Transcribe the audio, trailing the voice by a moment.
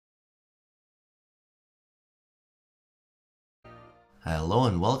Hello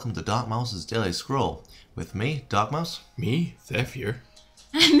and welcome to DarkMouse's Daily Scroll. With me, DarkMouse. Me, Theffier.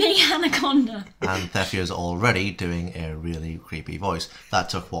 And me, Anaconda. And Theffier's already doing a really creepy voice. That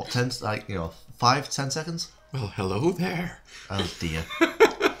took, what, 5-10 seconds? Well, hello there. Oh dear.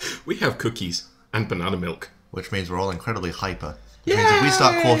 We have cookies and banana milk. Which means we're all incredibly hyper. Which means if we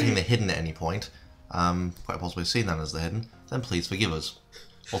start quoting the hidden at any point, quite possibly seen that as the hidden, then please forgive us.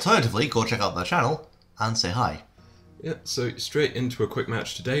 Alternatively, go check out their channel and say hi. Yeah, so straight into a quick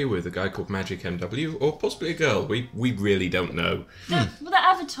match today with a guy called Magic MW, or possibly a girl. We really don't know. Well, the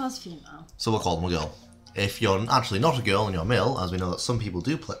avatar's female. So we'll call them a girl. If you're actually not a girl and you're male, as we know that some people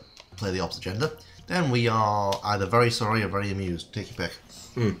do play the opposite gender, then we are either very sorry or very amused. Take your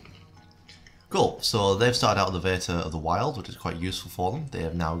pick. Cool, so they've started out with the Veta of the Wild, which is quite useful for them. They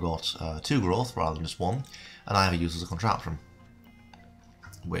have now got 2 growth rather than just 1, and I have a use as a contraption,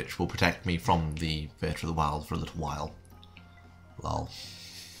 which will protect me from the Veta of the Wild for a little while. Lol.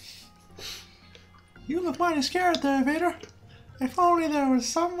 You look mighty scared there, Vader. If only there was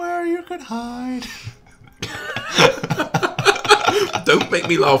somewhere you could hide. Don't make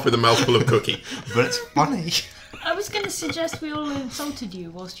me laugh with a mouthful of cookie. But it's funny. I was going to suggest we all insulted you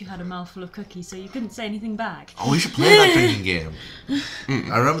whilst you had a mouthful of cookies so you couldn't say anything back. Oh, we should play that drinking game.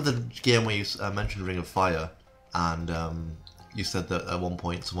 I remember the game where you mentioned Ring of Fire, and you said that at one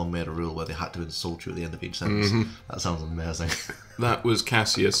point someone made a rule where they had to insult you at the end of each sentence. That sounds amazing. That was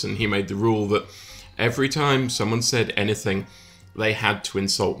Cassius, and he made the rule that every time someone said anything, they had to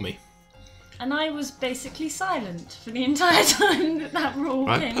insult me. And I was basically silent for the entire time that rule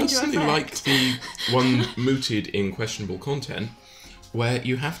came into effect. I personally like the one mooted in questionable content where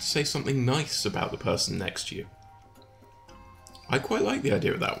you have to say something nice about the person next to you. I quite like the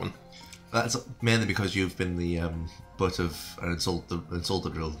idea of that one. That's mainly because you've been the butt of an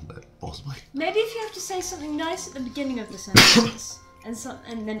insulted drill, possibly. Maybe if you have to say something nice at the beginning of the sentence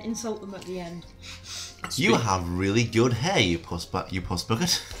and then insult them at the end. You have really good hair, you puss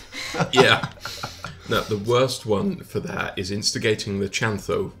bucket. Yeah. No, the worst one for that is instigating the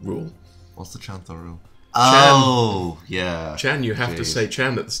Chantho rule. What's the Chantho rule? Oh, yeah. Chan, you have to say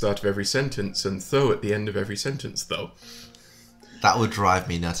Chan at the start of every sentence and Tho at the end of every sentence, though. That would drive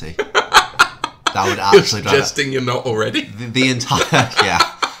me nutty. That would actually drive me. Suggesting you're not already? The entire, yeah.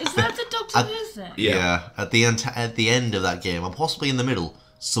 Is that the Doctor Who thing? Yeah. At the end of that game, and possibly in the middle,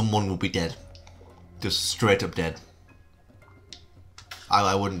 someone will be dead. Just straight up dead.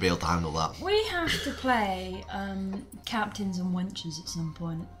 I wouldn't be able to handle that. We have to play Captains and Wenches at some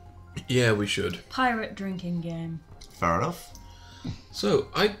point. Yeah, we should. Pirate drinking game. Fair enough. So,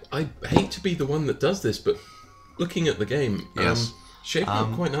 I hate to be the one that does this, but looking at the game, yes. Shaping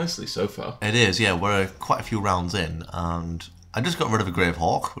up quite nicely so far. It is, yeah. We're quite a few rounds in, and I just got rid of a Grave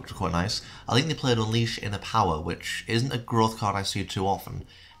Hawk, which was quite nice. I think they played Unleash Inner Power, which isn't a growth card I see too often.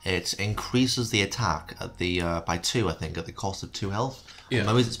 It increases the attack at the by 2, I think, at the cost of 2 health. Yeah.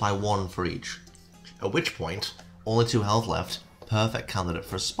 Or maybe it's by 1 for each. At which point, only 2 health left. Perfect candidate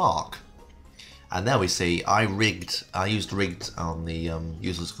for a spark. And there we see, I used rigged on the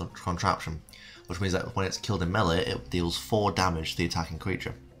useless contraption, which means that when it's killed in melee, it deals 4 damage to the attacking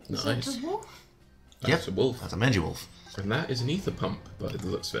creature. Nice. Is that a wolf? That's a wolf. That's a Magi Wolf. And that is an ether pump, by the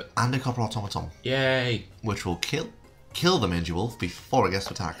looks of it. And a Copper Automaton. Yay! Which will kill the Magi Wolf before it gets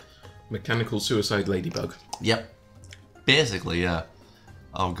to attack. Mechanical suicide ladybug. Yep. Basically, yeah.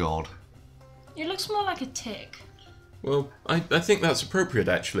 Oh god. It looks more like a tick. Well, I think that's appropriate,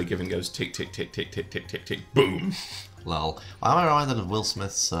 actually, given it goes tick, tick, tick, tick, tick, tick, tick, tick, boom. Lol. Why am I reminded of Will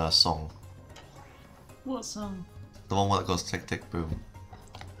Smith's song? What song? The one where it goes tick, tick, boom.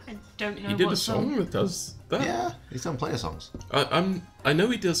 I don't know He did what a song that does that. Yeah, he's done plenty of songs. I know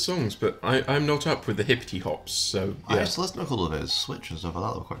he does songs, but I'm not up with the hippity hops, so I yeah. used to listen to a couple of his Switch and stuff like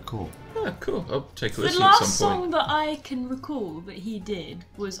that. They were quite cool. Yeah, cool. I'll take a The listen at last some point. song that I can recall that he did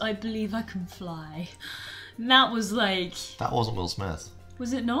was I Believe I Can Fly. And that was like... That wasn't Will Smith.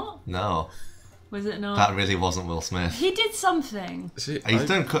 Was it not? No, Was it not? that really wasn't Will Smith. He did something. He's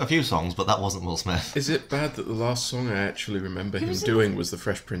done a few songs, but that wasn't Will Smith. Is it bad that the last song I actually remember him was doing was the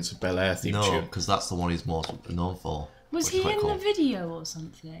Fresh Prince of Bel-Air theme No, tune? because that's the one he's most known for. Was which he is quite in cool. the video or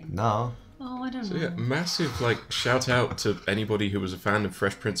something? No. Oh, I don't So know. yeah, massive shout out to anybody who was a fan of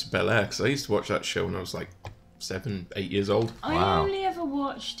Fresh Prince of Bel-Air, because I used to watch that show when I was 7, 8 years old. I Wow. only ever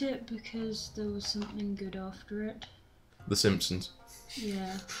watched it because there was something good after it. The Simpsons.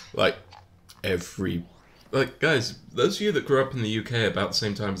 Yeah. Guys, those of you that grew up in the UK about the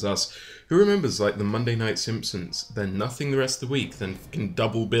same time as us, who remembers the Monday Night Simpsons, then nothing the rest of the week, then fucking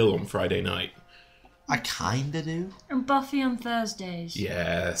double bill on Friday night? I kinda do. And Buffy on Thursdays.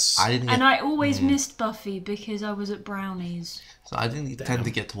 Yes. I didn't. And I always missed Buffy because I was at Brownies. So I didn't tend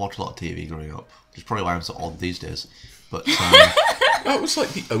to get to watch a lot of TV growing up. Which is probably why I'm so odd these days. But That was like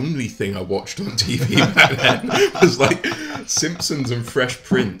the only thing I watched on TV back then. Was like Simpsons and Fresh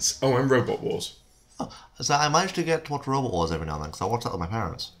Prince. Oh, and Robot Wars. so I managed to get to watch Robot Wars every now and then because I watched that with my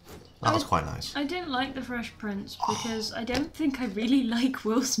parents. That was quite nice. I didn't like The Fresh Prince because I don't think I really like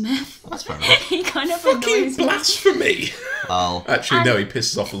Will Smith. That's fair enough. He kind of Fucking annoys me. blasphemy! Well, Actually, no, he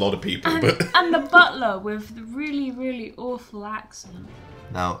pisses off a lot of people, but... And the butler with the really, really awful accent.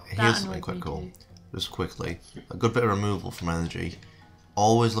 now here's something quite cool. Just quickly, a good bit of removal from energy.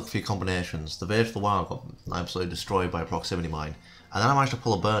 Always look for your combinations. The Vage of the Wild got absolutely destroyed by a proximity mine, and then I managed to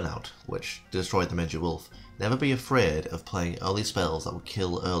pull a burnout, which destroyed the Major Wolf. Never be afraid of playing early spells that will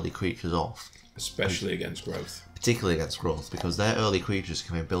kill early creatures off. Especially against growth. Particularly against growth, because their early creatures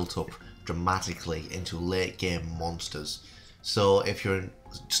can be built up dramatically into late game monsters. So if you're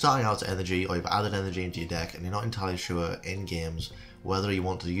starting out at energy, or you've added energy into your deck, and you're not entirely sure in games whether you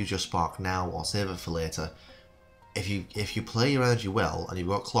want to use your spark now or save it for later, if you play your energy well, and you've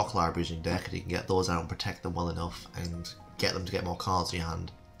got clock libraries in your deck, and you can get those out and protect them well enough, and get them to get more cards in your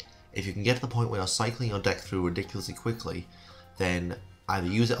hand, if you can get to the point where you're cycling your deck through ridiculously quickly, then either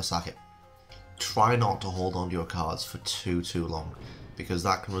use it or sack it. Try not to hold on to your cards for too long, because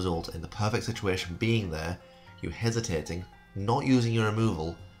that can result in the perfect situation being there, you hesitating, not using your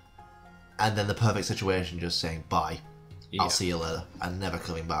removal, and then the perfect situation just saying bye, I'll see you later, and never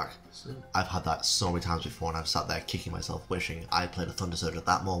coming back. I've had that so many times before, and I've sat there kicking myself wishing I played a Thunder Surge at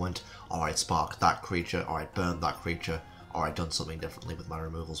that moment, or I'd sparked that creature, or I'd burned that creature, or I'd done something differently with my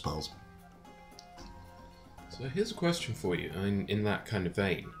removal spells. So here's a question for you, in that kind of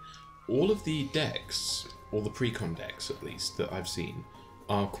vein. All of the decks, or the pre-con decks at least, that I've seen,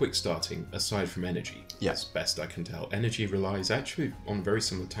 are quick starting, aside from energy. Yes. Best I can tell. Energy relies actually on a very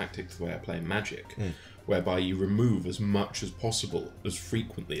similar tactic to the way I play Magic, whereby you remove as much as possible, as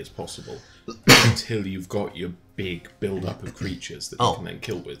frequently as possible, until you've got your big build-up of creatures that you can then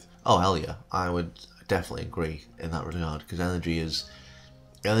kill with. Oh hell yeah, I would definitely agree in that regard, because energy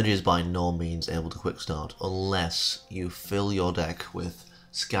is by no means able to quick start unless you fill your deck with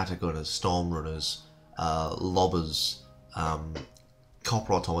scattergunners, storm runners, lobbers,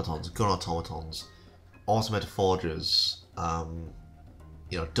 copper automatons, gun automatons, automated forgers,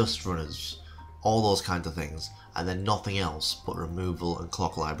 dust runners, all those kinds of things, and then nothing else but removal and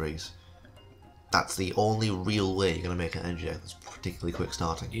clock libraries. That's the only real way you're going to make an energy deck that's particularly quick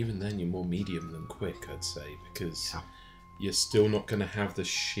starting. Even then, you're more medium than quick, I'd say, because you're still not going to have the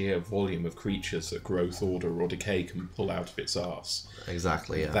sheer volume of creatures that growth, order, or decay can pull out of its arse.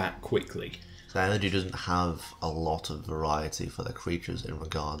 Exactly, yeah. That quickly. So energy doesn't have a lot of variety for their creatures in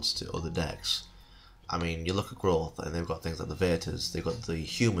regards to other decks. I mean, you look at growth, and they've got things like the Vatas, they've got the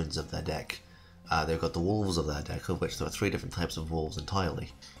humans of their deck, they've got the wolves of their deck, of which there are 3 different types of wolves entirely.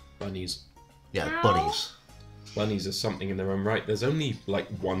 Bunnies. Yeah, bunnies. Bunnies are something in their own right. There's only like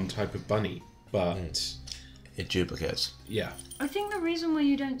one type of bunny, but it duplicates. Yeah. I think the reason why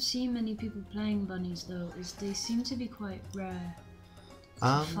you don't see many people playing bunnies though is they seem to be quite rare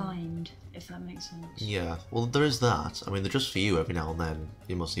to find, if that makes sense. Yeah, well there is that. I mean, they're just for you every now and then.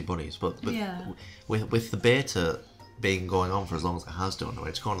 You must see bunnies, but with the beta being going on for as long as it has done,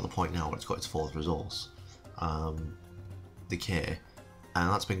 it's gone to the point now where it's got its 4th resource, decay. And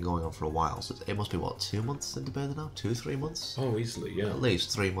that's been going on for a while, so it must be, what, 2 months into beta now? 2-3 months? Oh, easily, yeah. At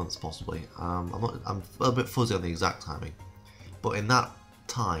least 3 months, possibly. I'm a bit fuzzy on the exact timing. But in that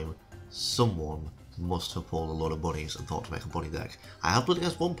time, someone must have pulled a load of bunnies and thought to make a bunny deck. I have played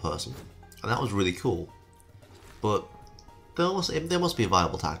against one person, and that was really cool. But there must be a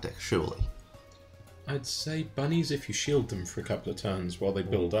viable tactic, surely. I'd say bunnies if you shield them for a couple of turns while they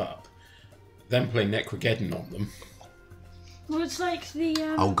build up. Then play Necrogeddon on them. Well, it's like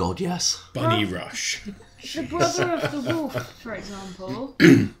the Oh god, yes. Bunny Rush. the brother of the wolf, for example.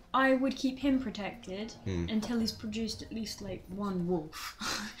 I would keep him protected until he's produced at least like one wolf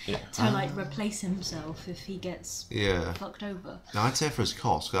to like replace himself if he gets fucked over. Now I'd say for his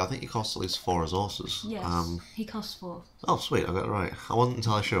cost, because I think he costs at least 4 resources. Yes, he costs 4. Oh sweet, I got it right. I wasn't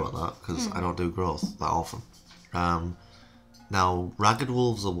entirely sure about that, because I don't do growth that often. Now, Ragged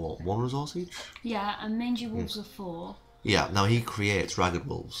Wolves are what, 1 resource each? Yeah, and Mangy Wolves are 4. Yeah, now he creates Ragged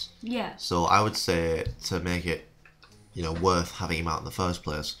Wolves. Yeah. So I would say to make it, worth having him out in the first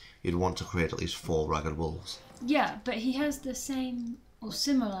place, you'd want to create at least 4 Ragged Wolves. Yeah, but he has the same or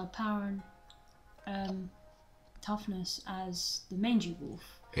similar power and toughness as the Mangy Wolf.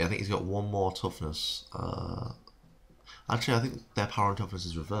 Yeah, I think he's got 1 more toughness. Actually, I think their power and toughness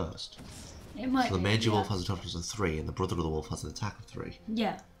is reversed. It might So the be, Major yeah. Wolf has a toughness of 3, and the Brother of the Wolf has an attack of 3.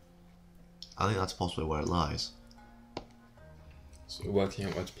 Yeah. I think that's possibly where it lies. So we're working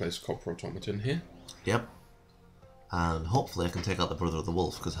out where to place Copper Automaton here. Yep. And hopefully I can take out the Brother of the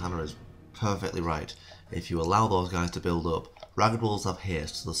Wolf, because Hannah is perfectly right. If you allow those guys to build up, Ragged Wolves have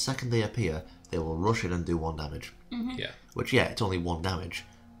haste, so the second they appear, they will rush in and do 1 damage. Yeah. Which, yeah, it's only 1 damage.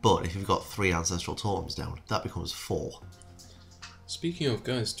 But if you've got 3 Ancestral Totems down, that becomes 4. Speaking of,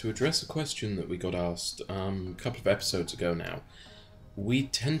 guys, to address a question that we got asked a couple of episodes ago now, we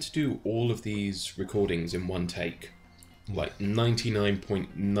tend to do all of these recordings in one take. Like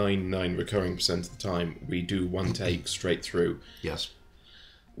 99.99 recurring percent of the time, we do one take straight through. Yes.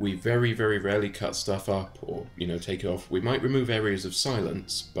 We very, very rarely cut stuff up or, take it off. We might remove areas of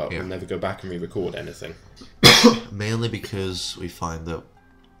silence, but we'll never go back and re-record anything. Mainly because we find that,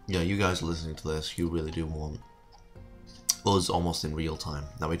 you guys are listening to this, you really do want us almost in real time.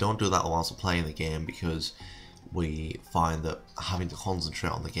 Now, we don't do that whilst we're playing the game because we find that having to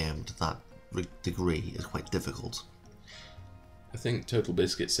concentrate on the game to that degree is quite difficult. I think Total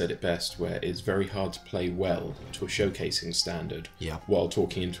Biscuit said it best, where it's very hard to play well to a showcasing standard while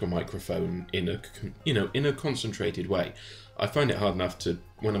talking into a microphone in a concentrated way. I find it hard enough to,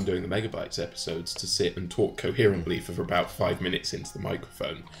 when I'm doing the Megabytes episodes, to sit and talk coherently for about 5 minutes into the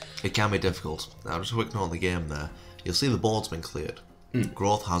microphone. It can be difficult. Now, just a quick note on the game there. You'll see the board's been cleared.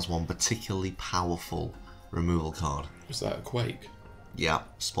 Growth has one particularly powerful removal card. Was that a Quake? Yeah,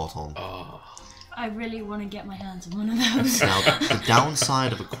 spot on. I really want to get my hands on one of those. Now, the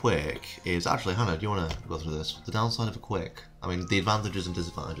downside of a Quake is... Actually, Hannah, do you want to go through this? The downside of a Quake. I mean, the advantages and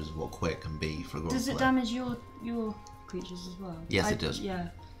disadvantages of what Quake can be for a growth Does it player. damage your creatures as well? Yes, it does. Yeah.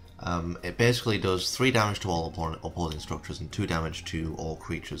 It basically does 3 damage to all opposing structures and 2 damage to all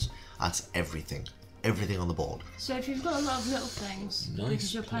creatures. That's everything. Everything on the board. So if you've got a lot of little things,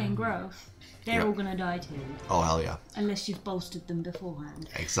 because you're playing growth, they're Yep. all going to die too. Oh, hell yeah. Unless you've bolstered them beforehand.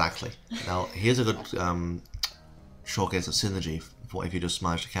 Exactly. Now, here's a good showcase of synergy for if you just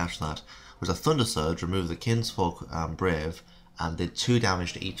managed to catch that. Was a Thunder Surge, removed the Kinsfolk Brave, and did 2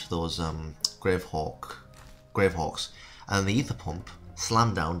 damage to each of those Gravehawks. And the Ether Pump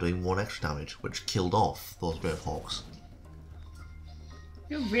slammed down, doing 1 extra damage, which killed off those Gravehawks.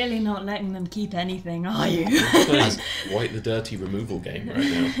 You're really not letting them keep anything, are you? Playing White the Dirty removal game right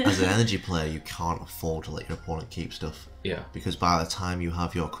now. As an energy player, you can't afford to let your opponent keep stuff. Yeah. Because by the time you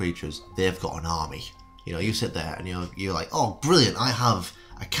have your creatures, they've got an army. You sit there and you're like, oh, brilliant, I have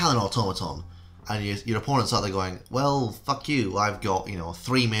a Cannon Automaton. And your opponent's out there going, well, fuck you, I've got,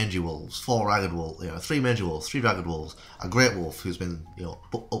 3 Mangy Wolves, 4 Ragged Wolves, 3 Mangy Wolves, 3 Ragged Wolves, a Great Wolf who's been,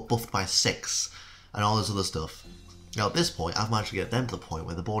 buffed by 6, and all this other stuff. Now at this point, I've managed to get them to the point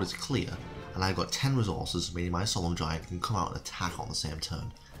where the board is clear, and I've got 10 resources, meaning my Solemn Giant can come out and attack on the same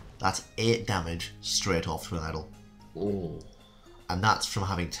turn. That's 8 damage straight off to an idol. Oh. And that's from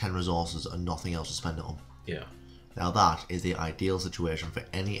having 10 resources and nothing else to spend it on. Yeah. Now that is the ideal situation for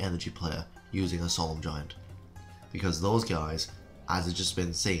any energy player using a Solemn Giant. Because those guys, as has just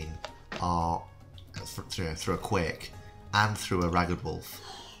been seen, are, through a Quake and through a Ragged Wolf,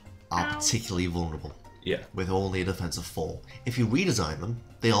 are particularly vulnerable. Yeah. With only a defense of 4. If you redesign them,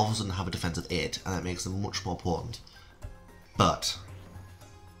 they all of a sudden have a defense of 8, and that makes them much more potent. But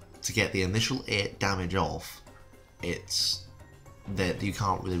to get the initial 8 damage off, it's that you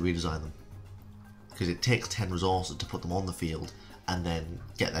can't really redesign them. Because it takes 10 resources to put them on the field and then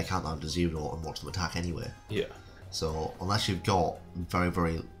get their countdown to 0 and watch them attack anyway. Yeah. So unless you've got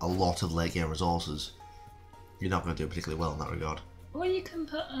a lot of late game resources, you're not going to do particularly well in that regard. Or you can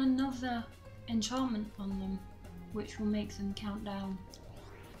put another enchantment on them, which will make them count down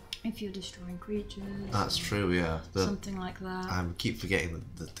if you're destroying creatures. That's true, yeah. Something like that. I keep forgetting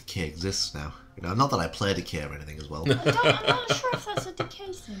that decay exists now. Not that I play decay or anything as well. I'm not sure if that's a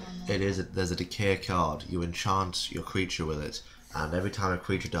decay thing or not. It is. There's a decay card. You enchant your creature with it, and every time a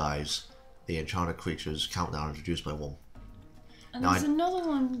creature dies, the enchanted creature's countdown is reduced by 1. And Now, there's another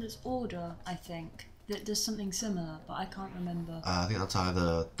one that's Order, I think, that does something similar, but I can't remember. I think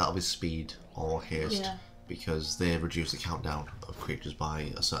that'll be speed or haste, Yeah. because they reduce the countdown of creatures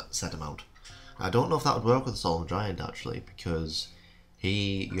by a set amount. I don't know if that would work with the Solemn Giant actually, because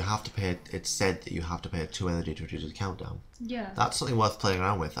you have to pay. It's said that you have to pay 2 energy to reduce the countdown. Yeah. That's something worth playing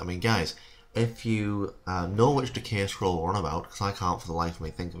around with. I mean, guys, if you know which decay scroll we're on about, because I can't for the life of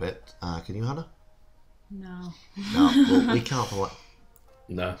me think of it. Can you, Hannah? No. No, well, we can't for what.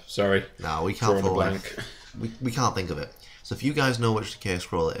 No, sorry. No, we can't Drawing for a life. blank. We can't think of it. So if you guys know which decay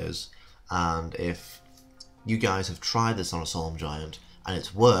scroll it is, and if you guys have tried this on a Solemn Giant and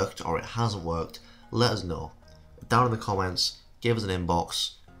it's worked or it hasn't worked, let us know. Down in the comments, give us an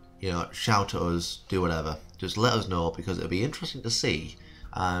inbox, you know, shout at us, do whatever. Just let us know, because it'll be interesting to see.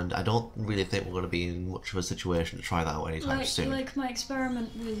 And I don't really think we're going to be in much of a situation to try that out anytime soon. Like my experiment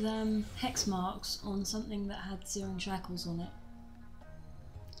with hex marks on something that had Searing Shackles on it.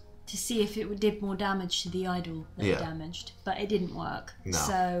 To see if it did more damage to the idol that it damaged. But it didn't work. No.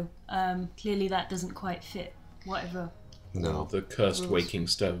 So clearly that doesn't quite fit whatever. No. The cursed rules. waking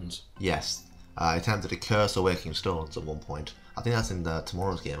stones. Yes. I attempted to curse the Waking Stones at one point. I think that's in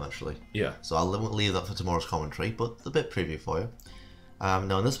tomorrow's game, actually. Yeah. So I'll leave that for tomorrow's commentary, but a bit preview for you.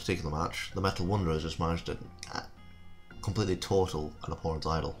 Now, in this particular match, the Metal Wanderers just managed to completely total an opponent's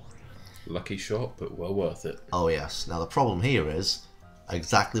idol. Lucky shot, but well worth it. Oh, yes. Now, the problem here is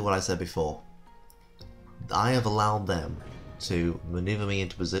exactly what I said before. I have allowed them to maneuver me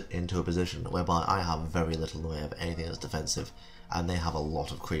into a position whereby I have very little in the way of anything that's defensive, and they have a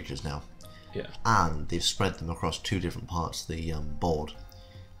lot of creatures now. Yeah. And they've spread them across 2 different parts of the board,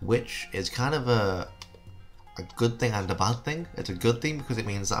 which is kind of a good thing and a bad thing. It's a good thing because it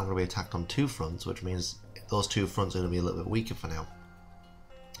means that I'm going to be attacked on 2 fronts, which means those 2 fronts are going to be a little bit weaker for now.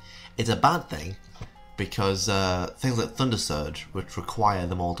 It's a bad thing because things like Thunder Surge, which require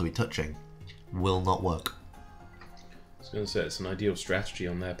them all to be touching, will not work. I was going to say, it's an ideal strategy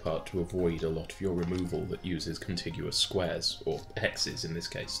on their part to avoid a lot of your removal that uses contiguous squares, or hexes in this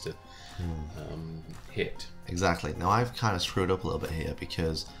case, to hit. Exactly. Now I've kind of screwed up a little bit here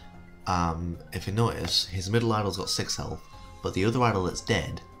because if you notice, his middle idol's got 6 health, but the other idol that's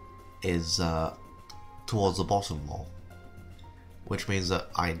dead is towards the bottom more. Which means that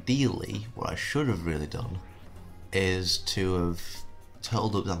ideally, what I should have really done is to have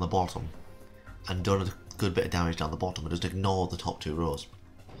turtled up down the bottom and done a good bit of damage down the bottom and just ignore the top 2 rows.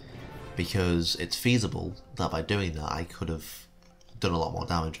 Because it's feasible that by doing that I could have done a lot more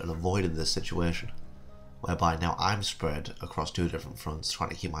damage and avoided this situation, whereby now I'm spread across 2 different fronts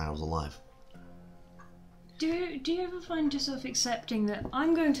trying to keep my idols alive. Do you ever find yourself accepting that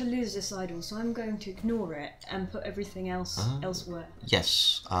I'm going to lose this idol, so I'm going to ignore it and put everything else elsewhere?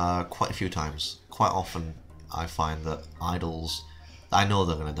 Yes, quite a few times. Quite often I find that idols, I know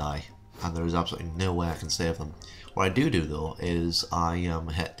they're going to die, and there is absolutely no way I can save them. What I do though is what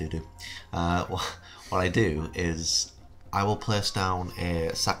I do is I will place down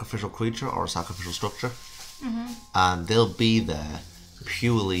a sacrificial creature or a sacrificial structure, and they'll be there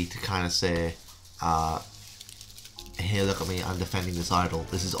purely to kind of say, here, look at me, I'm defending this idol.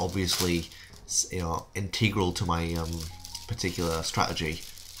 This is obviously, you know, integral to my particular strategy.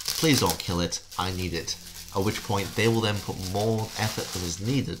 Please don't kill it, I need it. At which point they will then put more effort than is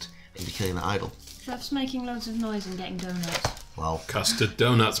needed into killing the idol. That's making loads of noise and getting donuts. Well, Custard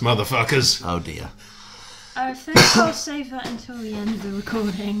donuts, motherfuckers! oh dear. I think I'll save that until the end of the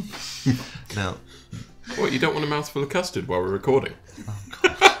recording. Now, What, you don't want a mouthful of custard while we're recording?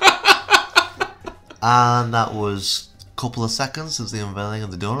 and that was a couple of seconds since the unveiling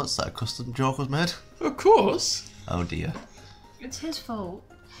of the donuts that a custom joke was made. Of course! Oh dear. It's his fault.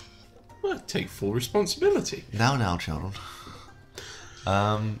 Well, take full responsibility. Now, children.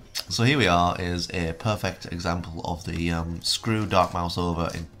 So here we are is a perfect example of the screw Dark Mouse over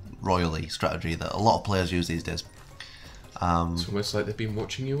in royally strategy that a lot of players use these days. It's almost like they've been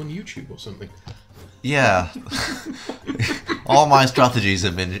watching you on YouTube or something. Yeah. All my strategies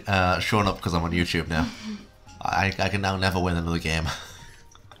have been shown up because I'm on YouTube now. I can now never win another game.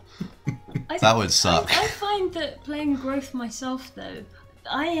 That would suck. I find that playing Growth myself, though,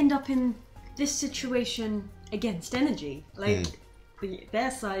 I end up in this situation against energy. Like, their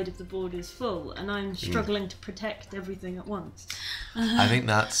side of the board is full, and I'm struggling to protect everything at once. I think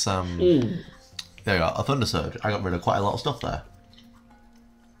that's... there you go, a Thunder Surge. I got rid of quite a lot of stuff there.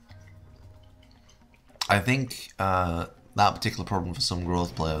 I think that particular problem for some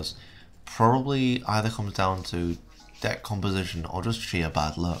Growth players probably either comes down to deck composition or just sheer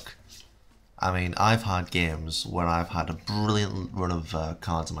bad luck. I mean, I've had games where I've had a brilliant run of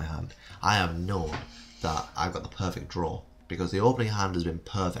cards in my hand. I have known that I've got the perfect draw because the opening hand has been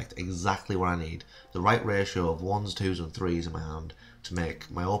perfect, exactly what I need. The right ratio of 1s, 2s and 3s in my hand to make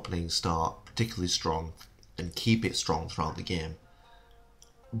my opening start particularly strong and keep it strong throughout the game.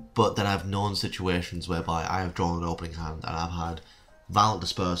 But then I've known situations whereby I have drawn an opening hand and I've had Violent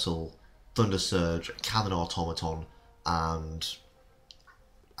Dispersal, Thunder Surge, Cannon Automaton, and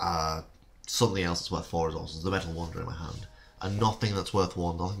something else that's worth 4 resources, the Metal Wanderer in my hand. And nothing that's worth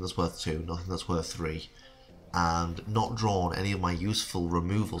 1, nothing that's worth 2, nothing that's worth 3. And not drawn any of my useful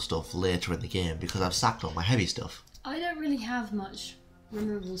removal stuff later in the game because I've sacked all my heavy stuff. I don't really have much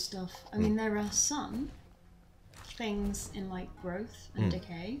removal stuff. I mean, there are some things in like Growth and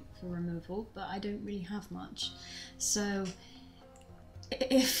Decay for removal, but I don't really have much. So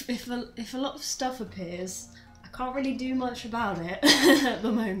if a lot of stuff appears, I can't really do much about it at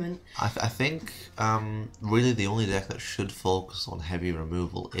the moment. I think really the only deck that should focus on heavy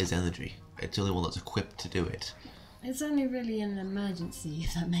removal is energy. It's the only one that's equipped to do it. It's only really an emergency,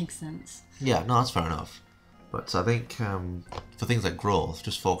 if that makes sense. Yeah, no, that's fair enough. But I think for things like growth,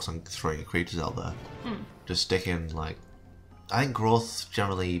 just focus on throwing creatures out there. Just stick in, like... I think growth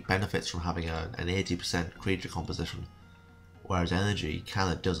generally benefits from having an 80% creature composition, whereas energy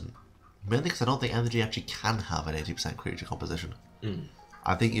kind of doesn't. Mainly because I don't think energy actually can have an 80% creature composition.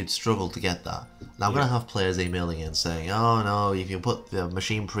 I think you'd struggle to get that. Now I'm going to have players emailing in saying, oh no, if you put the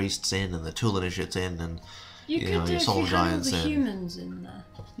machine priests in and the tool initiates in and you know, your soul giants had all the in. humans in there.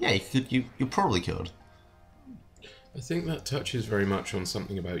 Yeah, you probably could. I think that touches very much on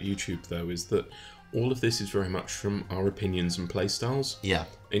something about YouTube, though, is that all of this is very much from our opinions and playstyles. Yeah.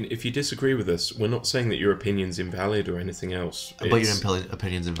 And if you disagree with us, we're not saying that your opinion's invalid or anything else. But your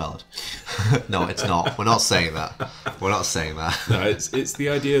opinion's invalid. No, it's not. We're not saying that. We're not saying that. No, it's the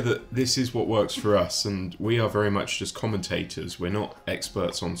idea that this is what works for us, and we are very much just commentators. We're not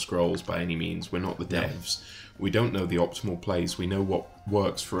experts on scrolls by any means. We're not the devs. We don't know the optimal plays. We know what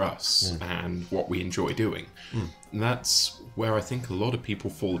works for us and what we enjoy doing. And that's where I think a lot of people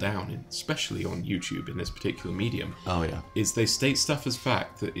fall down, especially on YouTube in this particular medium. Oh, yeah. Is they state stuff as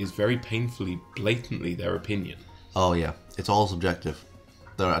fact that is very painfully, blatantly their opinion. Oh, yeah. It's all subjective.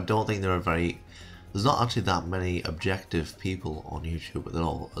 I don't think there are there's not actually that many objective people on YouTube at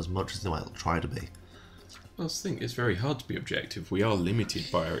all, as much as they might try to be. I just think it's very hard to be objective. We are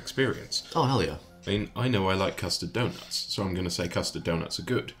limited by our experience. Oh, hell yeah. I mean, I know I like custard donuts, so I'm going to say custard donuts are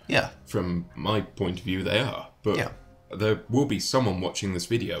good. Yeah. From my point of view, they are. But there will be someone watching this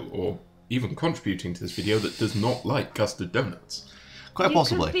video, or even contributing to this video, that does not like custard donuts. Quite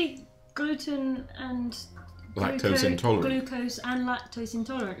possibly. Could be gluten and... Lactose intolerant. Glucose and lactose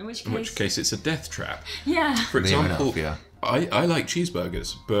intolerant, in which case it's a death trap. Yeah. For example, enough, yeah. I like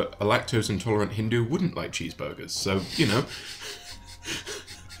cheeseburgers, but a lactose intolerant Hindu wouldn't like cheeseburgers. So, you know...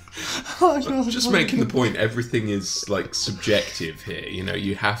 Just making the point, everything is like subjective here. You know,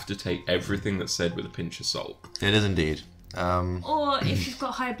 you have to take everything that's said with a pinch of salt. It is indeed. Or if you've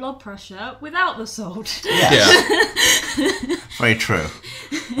got high blood pressure, without the salt. Yeah. Very true.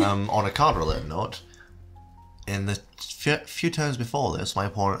 On a card-related note, in the few turns before this, my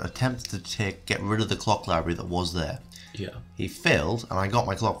opponent attempted to get rid of the clock library that was there. Yeah. He failed, and I got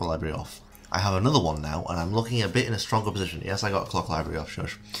my clock library off. I have another one now, and I'm looking a bit in a stronger position. Yes, I got a clock library off,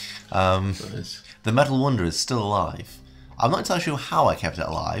 shush. Nice. The Metal Wonder is still alive. I'm not entirely sure how I kept it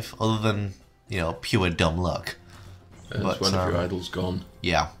alive, other than, you know, pure dumb luck. But one of your idols gone.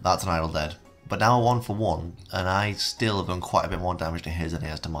 Yeah, that's an idol dead. But now 1-for-1, and I still have done quite a bit more damage to his than he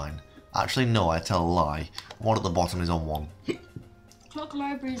has to mine. Actually, no, I tell a lie. One at the bottom is on 1. Clock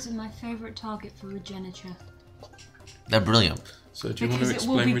libraries are my favourite target for Regeniture. They're brilliant. So do you want to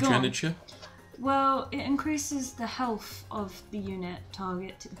explain Regeniture? Well, it increases the health of the unit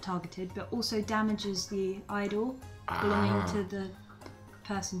targeted, but also damages the idol belonging to the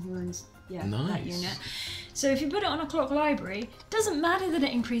person who owns that unit. So if you put it on a clock library, it doesn't matter that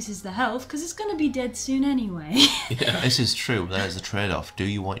it increases the health, because it's going to be dead soon anyway. Yeah. This is true, but there's a trade-off. Do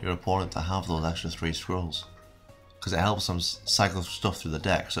you want your opponent to have those extra 3 scrolls? Because it helps them cycle stuff through the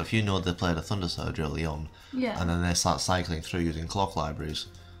deck. So if you know they played a Thunder Surge early on, and then they start cycling through using clock libraries,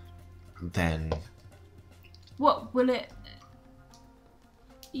 then... What will it...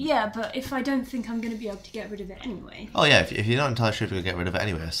 Yeah, but if I don't think I'm going to be able to get rid of it anyway... Oh yeah, if you're not entirely sure if you're going to get rid of it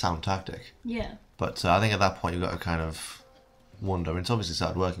anyway, a sound tactic. Yeah. But I think at that point you've got to kind of wonder. I mean, it's obviously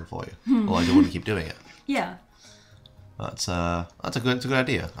started working for you. Otherwise you wouldn't keep doing it. Yeah. That's a good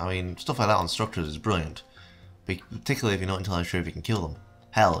idea. I mean, stuff like that on structures is brilliant. Particularly if you're not entirely sure if you can kill them.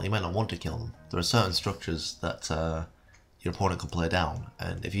 Hell, you might not want to kill them. There are certain structures that your opponent can play down,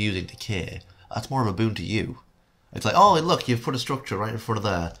 and if you're using Decay, that's more of a boon to you. It's like, oh look, you've put a structure right in front of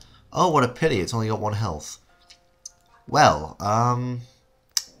there. Oh, what a pity, it's only got 1 health. Well,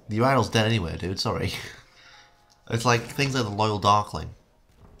 your idol's dead anyway, dude, sorry. It's like things like the Loyal Darkling.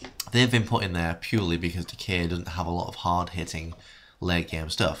 They've been put in there purely because Decay doesn't have a lot of hard-hitting late game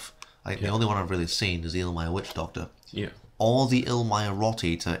stuff. I think the only one I've really seen is the Ilmire Witch Doctor. Yeah. Or the Ilmire Rot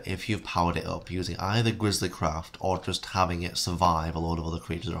Eater if you've powered it up using either Grizzly Craft or just having it survive a load of other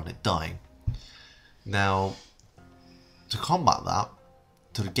creatures around it dying. Now, to combat that,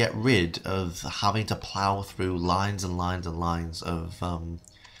 to get rid of having to plough through lines and lines and lines of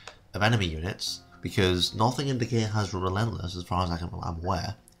enemy units, because nothing in Decay has Relentless as far as I'm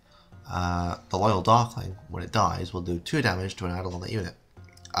aware, the Loyal Darkling, when it dies, will do 2 damage to an idol on that unit.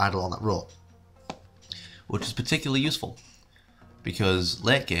 Idol on that row, which is particularly useful Because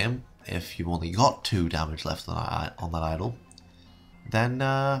late game, if you've only got 2 damage left on that idol, then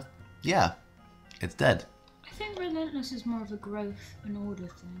yeah, it's dead. I think Relentless is more of a growth and order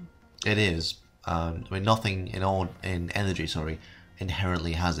thing. It is. I mean, nothing in energy,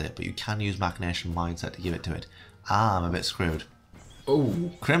 inherently has it, but you can use Machination Mindset to give it to it. I'm a bit screwed.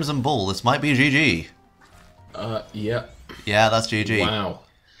 Oh. Crimson Bull, this might be GG. Yeah. Yeah, that's GG. Wow.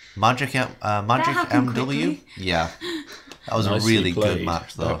 Magic MW? Quickly. Yeah. That was Nicely a really played. good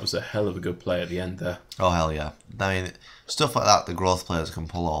match, though. That was a hell of a good play at the end there. Oh, hell yeah. I mean, stuff like that the growth players can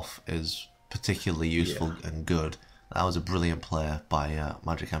pull off is particularly useful and good. That was a brilliant play by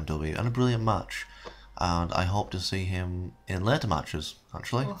Magic MW and a brilliant match. And I hope to see him in later matches,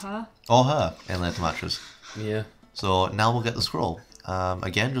 actually. Or her in later matches. Yeah. So now we'll get the scroll.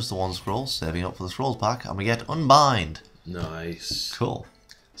 Again, just the 1 scroll, saving up for the scrolls pack, and we get Unbind. Nice. Cool.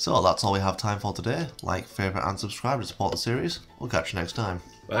 So that's all we have time for today. Like, favourite and subscribe to support the series. We'll catch you next time.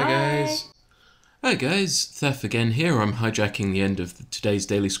 Bye, guys. Hi guys, Thef again here. I'm hijacking the end of today's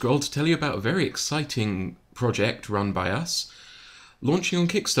Daily Scroll to tell you about a very exciting project run by us, launching on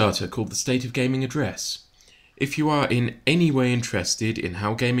Kickstarter called the State of Gaming Address. If you are in any way interested in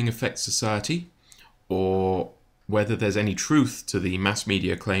how gaming affects society, or whether there's any truth to the mass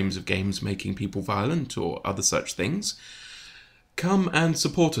media claims of games making people violent or other such things, come and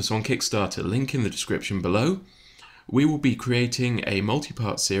support us on Kickstarter, link in the description below. We will be creating a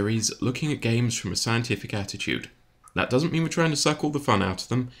multi-part series looking at games from a scientific attitude. That doesn't mean we're trying to suck all the fun out of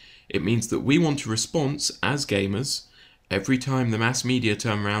them. It means that we want a response as gamers every time the mass media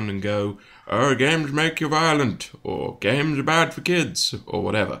turn around and go, "Oh, games make you violent," or "Games are bad for kids," or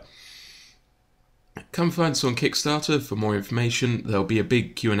whatever. Come find us on Kickstarter for more information. There'll be a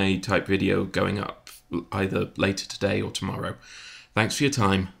big Q&A type video going up either later today or tomorrow. Thanks for your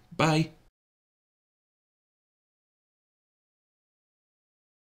time. Bye.